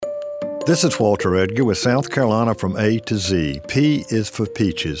This is Walter Edgar with South Carolina from A to Z. P is for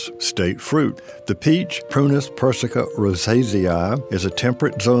peaches, state fruit. The peach, Prunus persica rosaceae, is a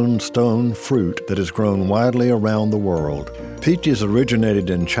temperate zone stone fruit that is grown widely around the world. Peaches originated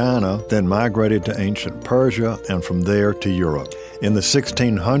in China, then migrated to ancient Persia, and from there to Europe. In the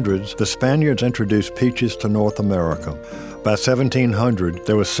 1600s, the Spaniards introduced peaches to North America. By 1700,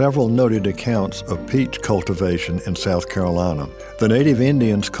 there were several noted accounts of peach cultivation in South Carolina. The native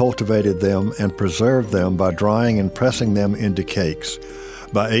Indians cultivated them and preserved them by drying and pressing them into cakes.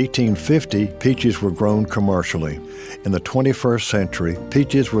 By 1850, peaches were grown commercially. In the 21st century,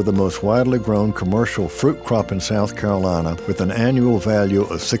 peaches were the most widely grown commercial fruit crop in South Carolina, with an annual value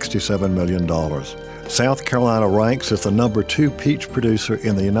of $67 million. South Carolina ranks as the number 2 peach producer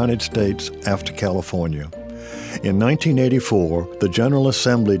in the United States after California. In 1984, the General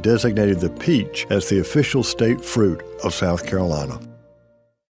Assembly designated the peach as the official state fruit of South Carolina.